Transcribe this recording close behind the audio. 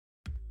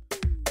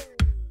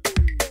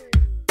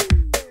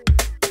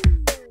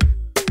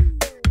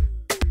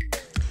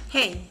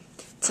Hey,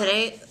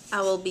 today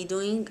I will be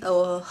doing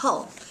a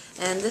haul,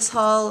 and this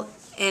haul,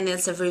 and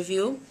it's a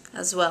review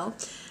as well.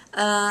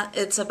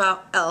 It's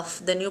about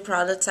E.L.F, the new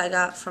products I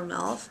got from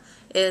E.L.F.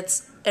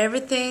 It's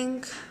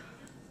everything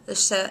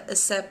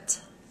except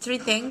three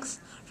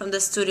things from the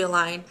studio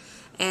line,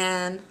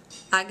 and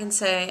I can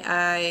say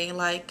I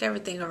like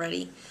everything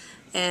already.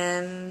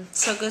 And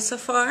so good so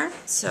far.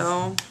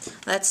 So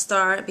let's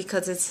start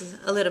because it's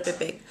a little bit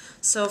big.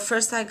 So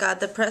first I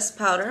got the pressed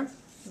powder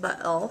by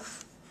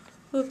E.L.F.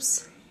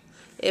 Oops.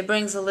 It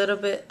brings a little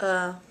bit,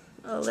 a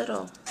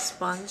little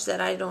sponge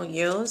that I don't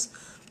use,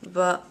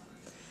 but,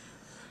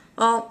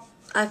 well,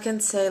 I can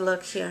say,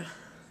 look here.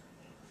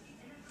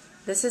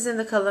 This is in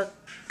the color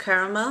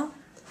caramel,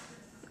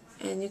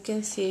 and you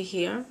can see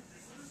here,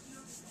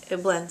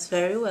 it blends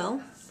very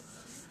well.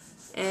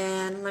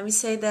 And let me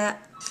say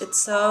that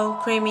it's so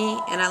creamy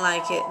and I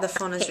like it. The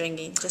phone is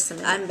ringing. Just a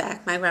minute. I'm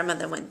back. My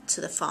grandmother went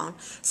to the phone.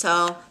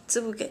 So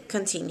to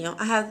continue,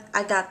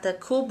 I got the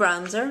cool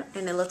bronzer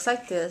and it looks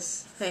like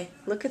this. Hey,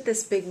 look at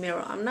this big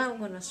mirror. I'm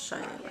not gonna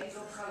shine it right.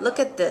 Look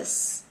at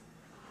this.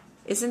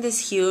 Isn't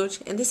this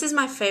huge? And this is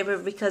my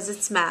favorite because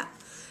it's matte.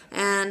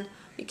 And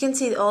you can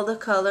see all the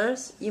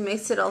colors. You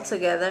mix it all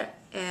together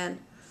and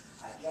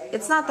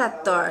it's not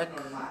that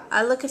dark.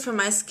 I look it for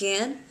my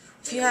skin.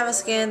 If you have a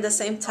skin the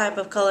same type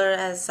of color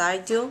as I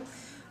do,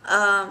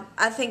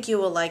 I think you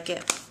will like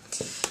it.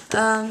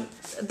 Then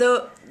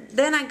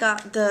I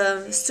got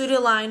the Studio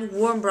Line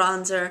Warm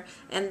Bronzer,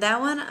 and that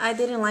one I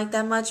didn't like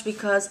that much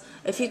because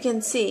if you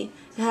can see,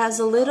 it has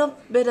a little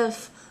bit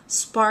of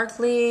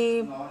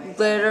sparkly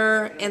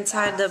glitter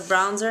inside the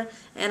bronzer,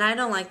 and I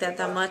don't like that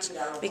much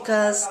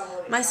because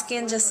my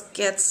skin just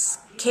gets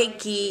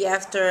cakey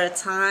after a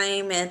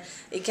time and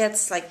it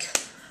gets like,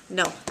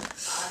 no.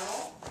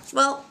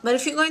 Well, but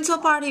if you're going to a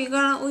party, you're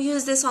gonna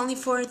use this only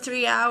for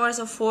 3 hours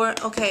or 4.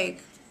 Okay,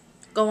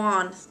 go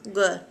on,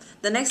 good.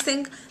 The next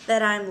thing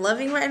that I'm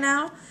loving right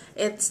now,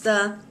 it's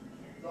the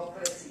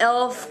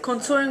E.L.F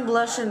contouring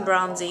blush and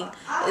bronzing.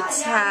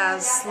 It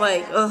has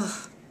like,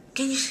 ugh,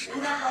 can you?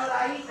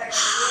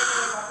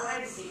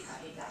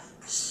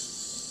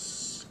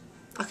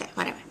 Okay,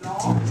 whatever.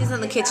 She's in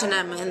the kitchen.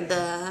 I'm in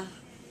the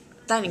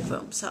dining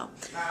room. So,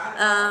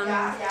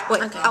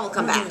 wait, okay, I will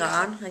come back.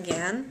 On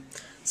again.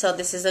 So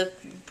this is a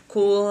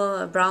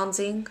cool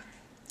bronzing,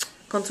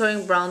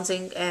 contouring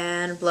bronzing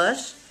and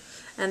blush,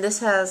 and this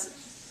has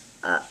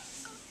a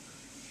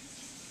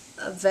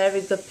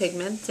very good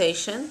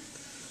pigmentation.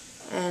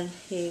 And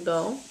here you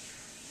go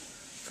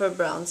for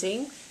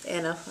bronzing,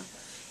 and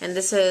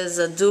this is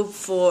a dupe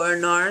for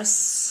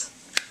NARS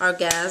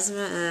Orgasm,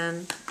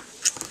 and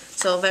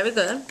so very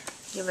good.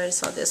 You already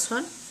saw this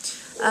one.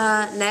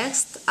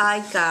 Next I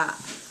got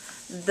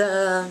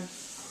the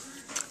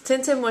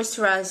tinted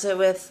moisturizer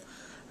with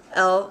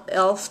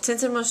E.L.F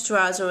tinted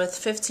moisturizer with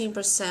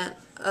 15%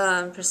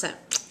 SPF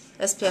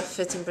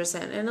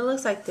 15%, and it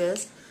looks like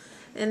this,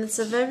 and it's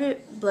a very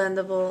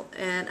blendable,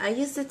 and I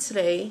used it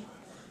today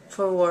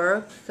for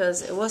work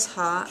because it was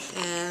hot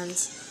and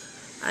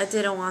I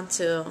didn't want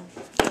to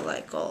get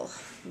like all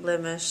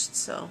blemished.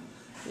 So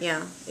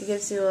yeah, it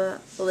gives you a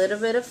little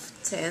bit of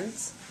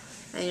tint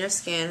and your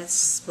skin.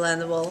 It's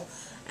blendable,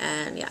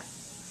 and yeah.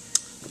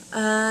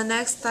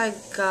 Next I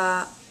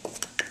got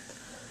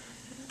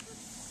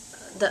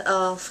the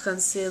E.L.F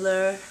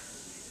concealer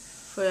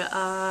for your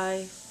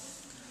eye,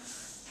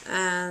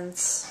 and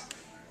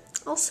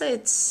I'll say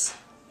it's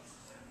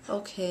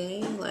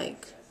okay.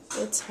 Like,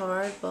 it's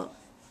hard, but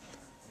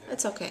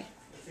it's okay.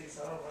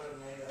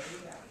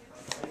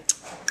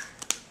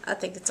 I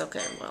think it's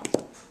okay. Well,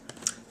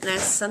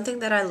 next, something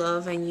that I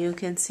love, and you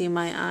can see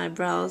my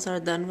eyebrows are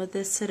done with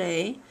this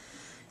today.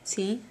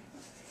 See?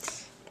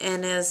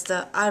 And is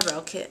the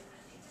eyebrow kit.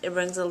 It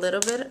brings a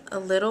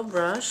little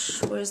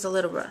brush. Where's the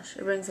little brush?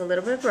 It brings a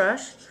little bit of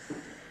brush,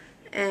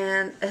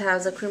 and it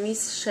has a creamy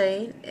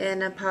shade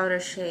and a powder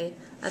shade.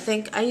 I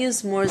think I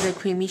use more the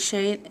creamy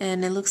shade,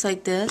 and it looks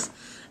like this.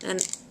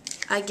 And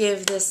I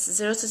give this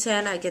 0 to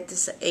 10. I get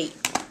this 8.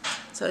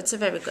 So it's a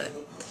very good.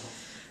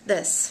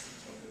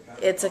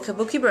 It's a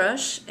kabuki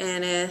brush,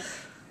 and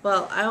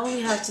well, I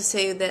only have to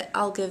say that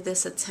I'll give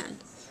this a 10.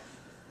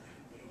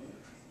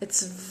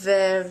 It's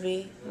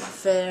very,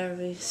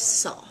 very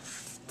soft.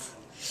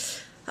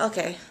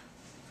 Okay,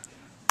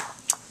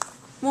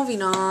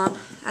 moving on,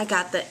 I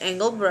got the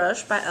angled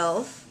brush by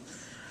E.L.F.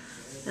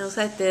 It looks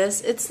like this.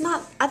 It's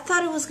not, I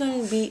thought it was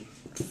going to be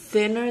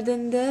thinner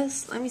than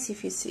this. Let me see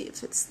if you see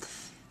if it's,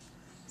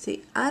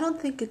 see, I don't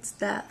think it's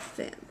that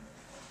thin.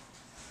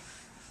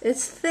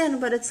 It's thin,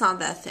 but it's not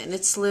that thin.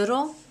 It's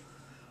little,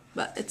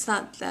 but it's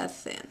not that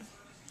thin.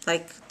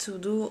 Like, to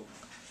do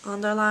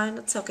underline,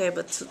 it's okay,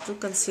 but to do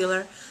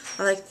concealer,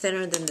 I like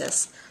thinner than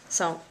this.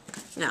 So,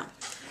 now,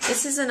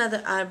 this is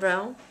another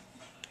eyebrow.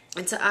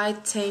 It's an eye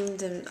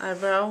tamed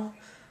eyebrow.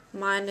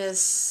 Mine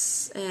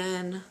is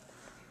in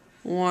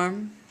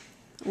warm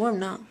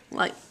now,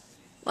 light.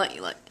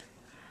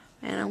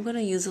 And I'm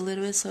gonna use a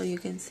little bit so you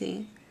can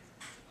see.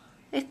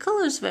 It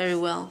colors very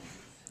well.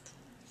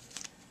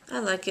 I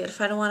like it. If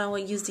I don't want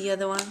to use the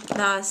other one,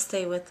 now I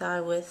stay with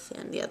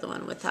and the other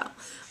one without.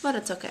 But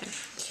it's okay.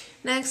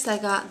 Next, I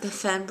got the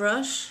fan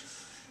brush.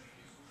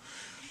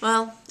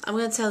 Well, I'm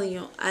going to tell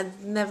you, I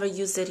never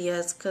used it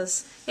yet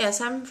because,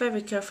 yes, I'm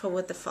very careful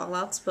with the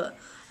fallouts, but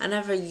I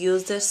never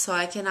used it, so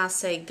I cannot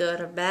say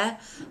good or bad.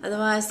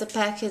 Otherwise, the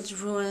package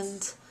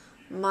ruined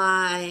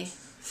my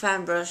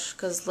fan brush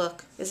because,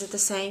 look, is it the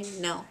same?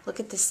 No. Look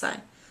at this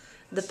side.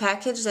 The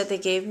package that they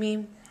gave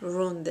me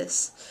ruined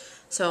this.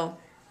 So,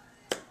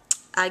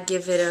 I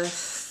give it a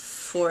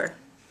 4,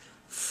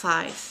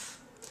 5.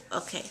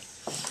 Okay.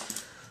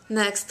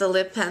 Next, the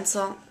lip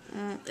pencil.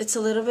 It's a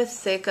little bit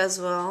thick as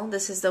well.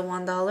 This is the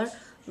 $1,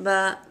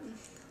 but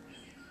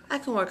I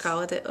can work out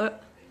with it.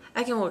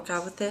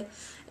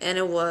 And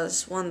it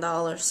was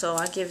 $1, so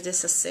I give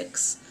this a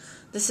 6.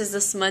 This is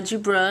the smudgy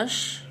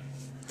brush.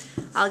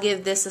 I'll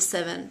give this a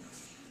 7.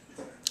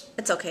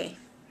 It's okay.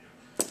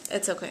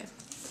 It's okay.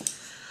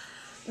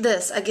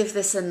 This, I give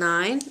this a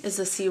 9. It's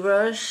a C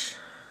brush.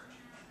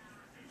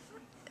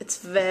 It's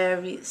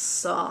very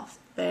soft,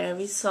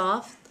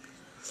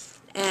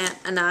 and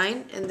a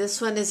 9. And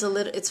this one is a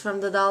little, it's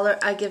from the dollar.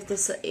 I give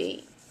this a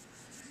 8,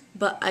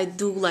 but I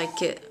do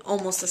like it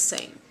almost the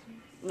same.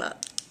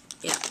 But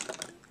yeah.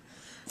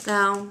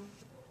 Now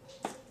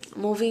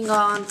moving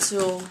on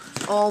to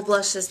all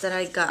blushes that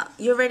I got.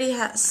 You already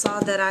saw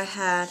that I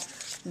had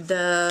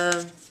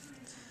the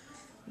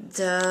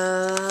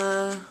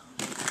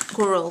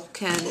Coral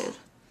Candid,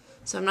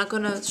 so I'm not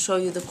gonna show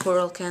you the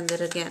Coral Candid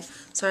again.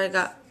 So I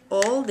got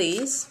all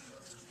these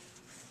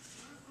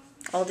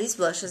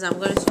blushes. I'm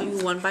going to show you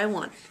one by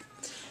one.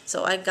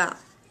 So I got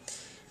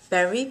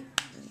Berry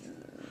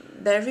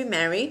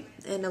Mary,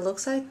 and it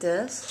looks like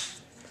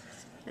this.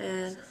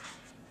 And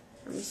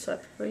let me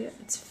swipe it for you.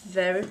 It's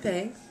very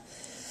pink,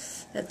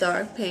 a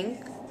dark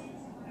pink.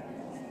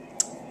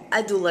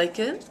 I do like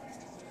it.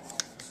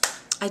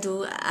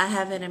 I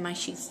have it in my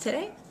sheets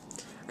today.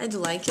 I do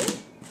like it.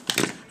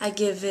 I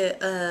give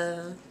it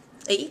a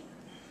 8.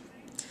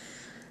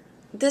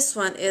 This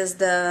one is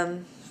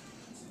the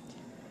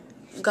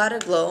Gotta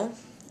Glow.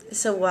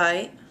 It's a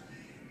white.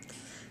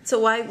 It's a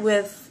white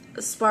with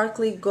a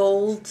sparkly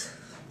gold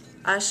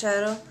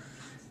eyeshadow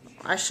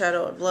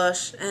or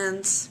blush, and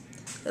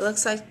it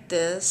looks like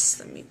this.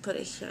 Let me put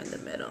it here in the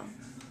middle.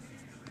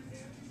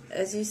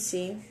 As you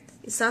see,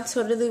 it's not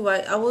totally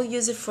white. I will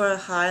use it for a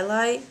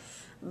highlight,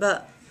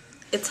 but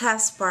it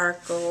has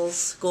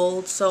sparkles,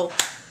 gold, so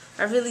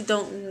I really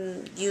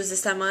don't use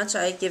this that much.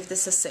 I give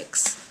this a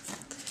 6.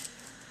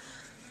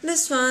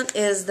 This one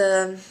is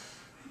the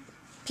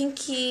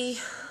Peachy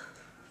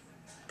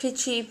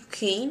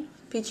Keen,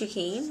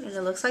 and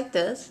it looks like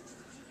this.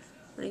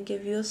 Let me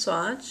give you a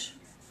swatch.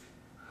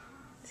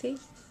 See?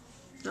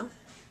 No?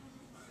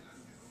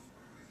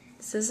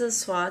 This is a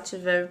swatch,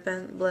 it's very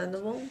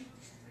blendable.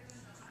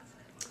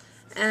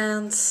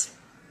 And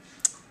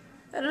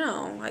I don't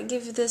know, I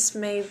give this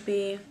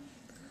maybe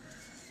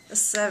a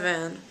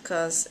 7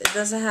 because it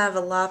doesn't have a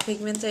lot of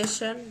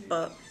pigmentation,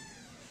 but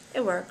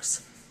it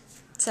works.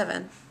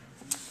 7.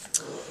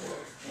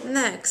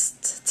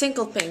 Next,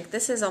 Tinkle Pink.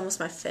 This is almost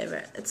my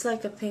favorite. It's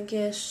like a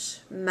pinkish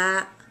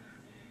matte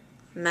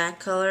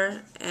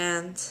color,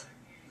 and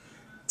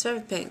it's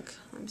very pink.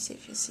 Let me see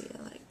if you see it,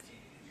 like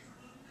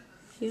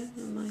here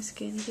in my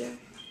skin here.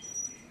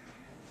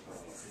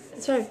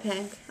 It's very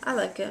pink. I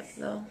like it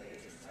though.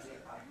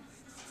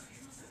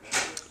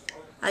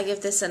 I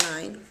give this a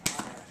 9.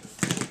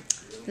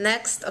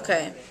 Next,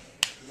 okay.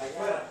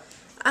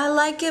 I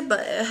like it, but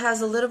it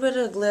has a little bit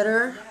of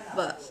glitter.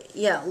 But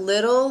yeah,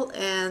 little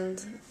and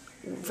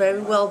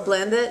very well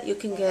blended. You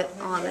can get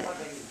on it.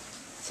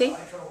 See?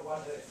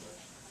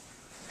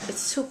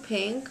 It's too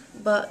pink,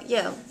 but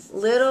yeah,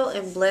 little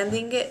and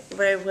blending it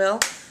very well.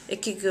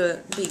 It could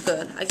be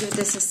good. I give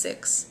this a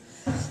 6.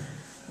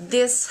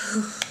 This,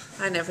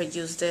 I never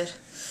used it.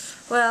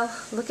 Well,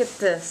 look at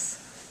this.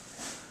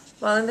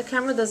 Well, in the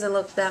camera, it doesn't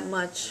look that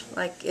much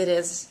like it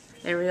is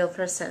in real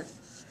person.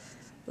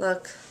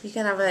 Look, you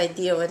can have an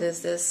idea what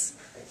is this.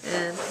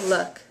 And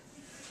look,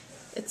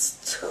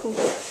 it's too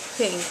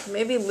pink.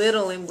 Maybe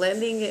little in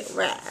blending it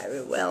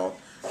very well.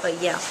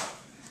 But yeah,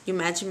 you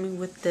imagine me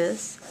with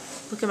this.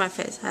 Look at my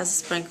face. It has a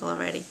sprinkle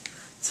already.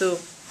 Too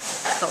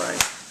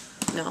colored.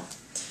 No.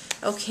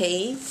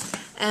 Okay.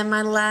 And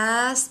my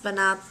last but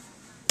not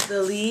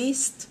the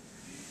least,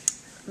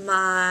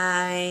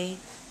 my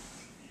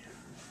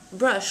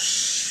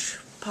brush,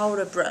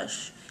 powder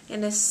brush,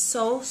 and it's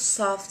so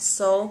soft,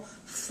 so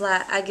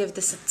flat. I give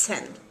this a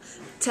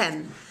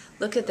 10.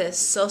 Look at this,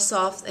 so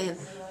soft, and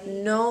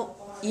no,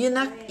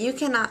 you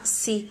cannot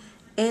see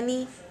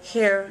any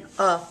hair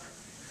up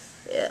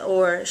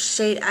or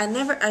shade. I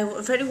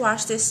already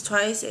washed this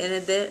twice, and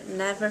it did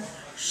never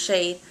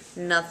shade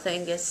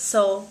nothing. It's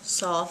so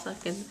soft.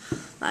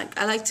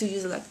 I like to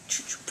use it like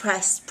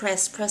press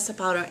the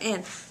powder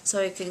in so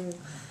it can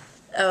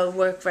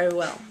work very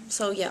well.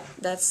 So yeah,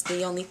 that's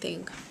the only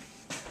thing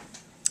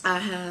I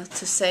have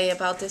to say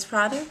about this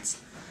product.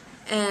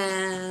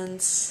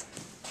 And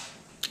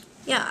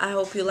yeah, I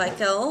hope you like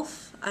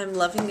E.L.F. I'm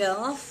loving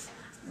E.L.F.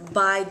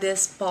 buy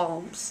these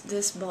balms.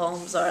 These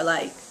balms are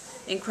like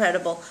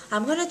incredible.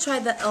 I'm gonna try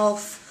the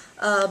E.L.F.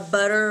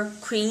 Butter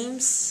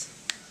creams,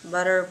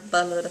 butter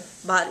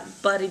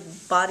body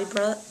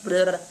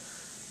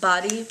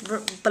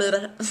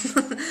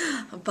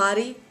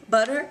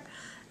butter,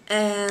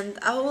 and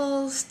I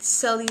will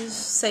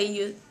say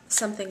you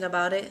something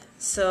about it.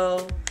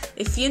 So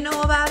if you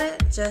know about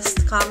it,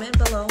 just comment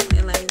below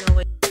and let me know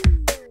what